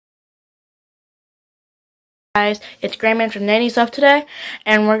Guys, it's Grandman from Nanny's Up today,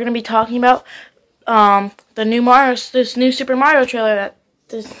 and we're gonna be talking about the new this new Super Mario trailer.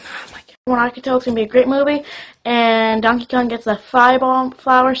 Oh my God, when I can tell it's gonna be a great movie, and Donkey Kong gets the fireball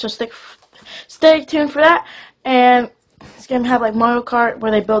flower, so stay tuned for that. And it's gonna have like Mario Kart, where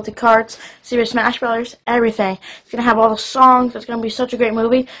they build the carts, Super Smash Brothers, everything. It's gonna have all the songs. It's gonna be such a great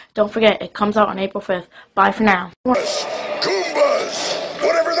movie. Don't forget, it comes out on April 5th. Bye for now. Goombas!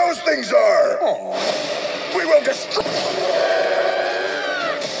 Whatever those things are! Aww. We will destroy...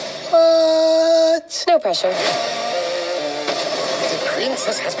 What? No pressure. The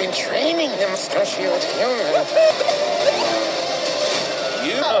princess has been training him, Mustachioed human.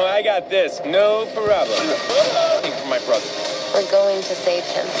 I got this. No problem. Looking for my brother. We're going to save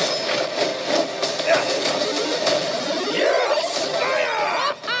him. Yes!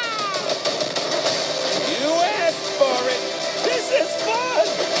 You asked for it. This is fun.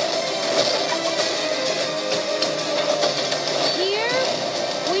 Here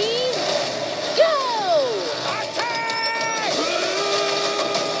we go! Attack!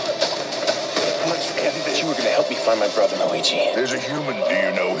 How much candy that you were going to help me find my brother, Luigi? There's a human. Do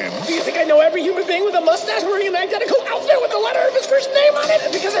you know him? Do you think I know every human being with a mustache wearing an identical outfit with the letter of his first name on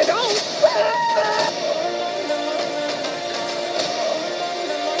it? Because I don't.